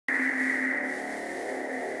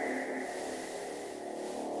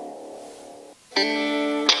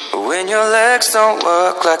When your legs don't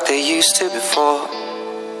work like they used to before,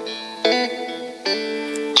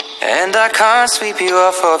 and I can't sweep you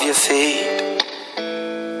off of your feet,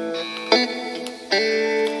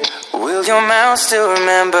 will your mouth still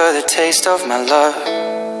remember the taste of my love?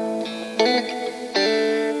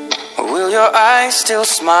 Will your eyes still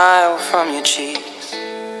smile from your cheeks?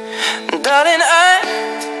 Darling, I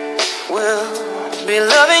will be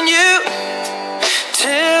loving you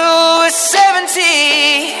till we're 70.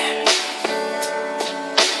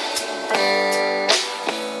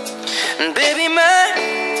 And baby, my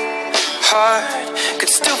heart could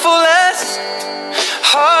still fall as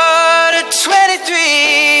hard at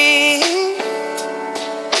 23.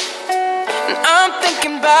 And I'm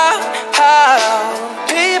thinking about how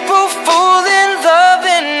people fall in love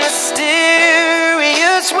in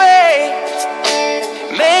mysterious ways.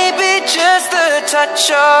 Maybe just the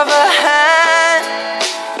touch of a hand.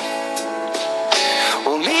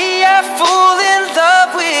 Well, me, I fall in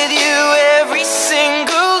love with you every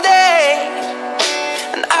single day,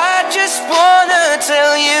 and I just wanna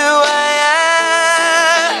tell you I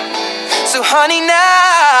am. So honey,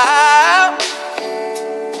 now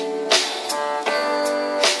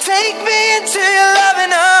take me into your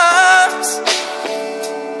loving arms,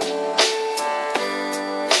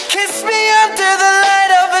 kiss me under the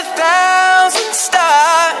light of 1,000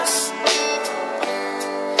 stars,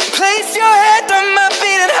 place your head on my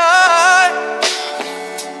beating heart.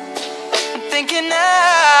 I'm thinking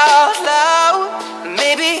out loud,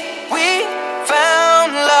 maybe we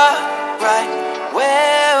found love right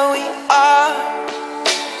where we are.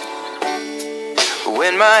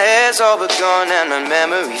 When my hair's all but gone and my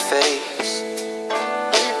memory fades,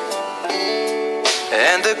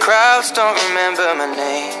 and the crowds don't remember my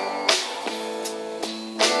name,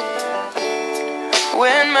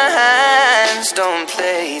 when my hands don't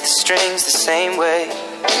play the strings the same way,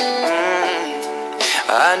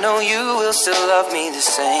 I know you will still love me the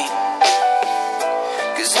same.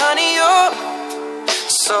 'Cause honey, your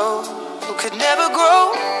soul could never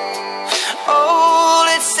grow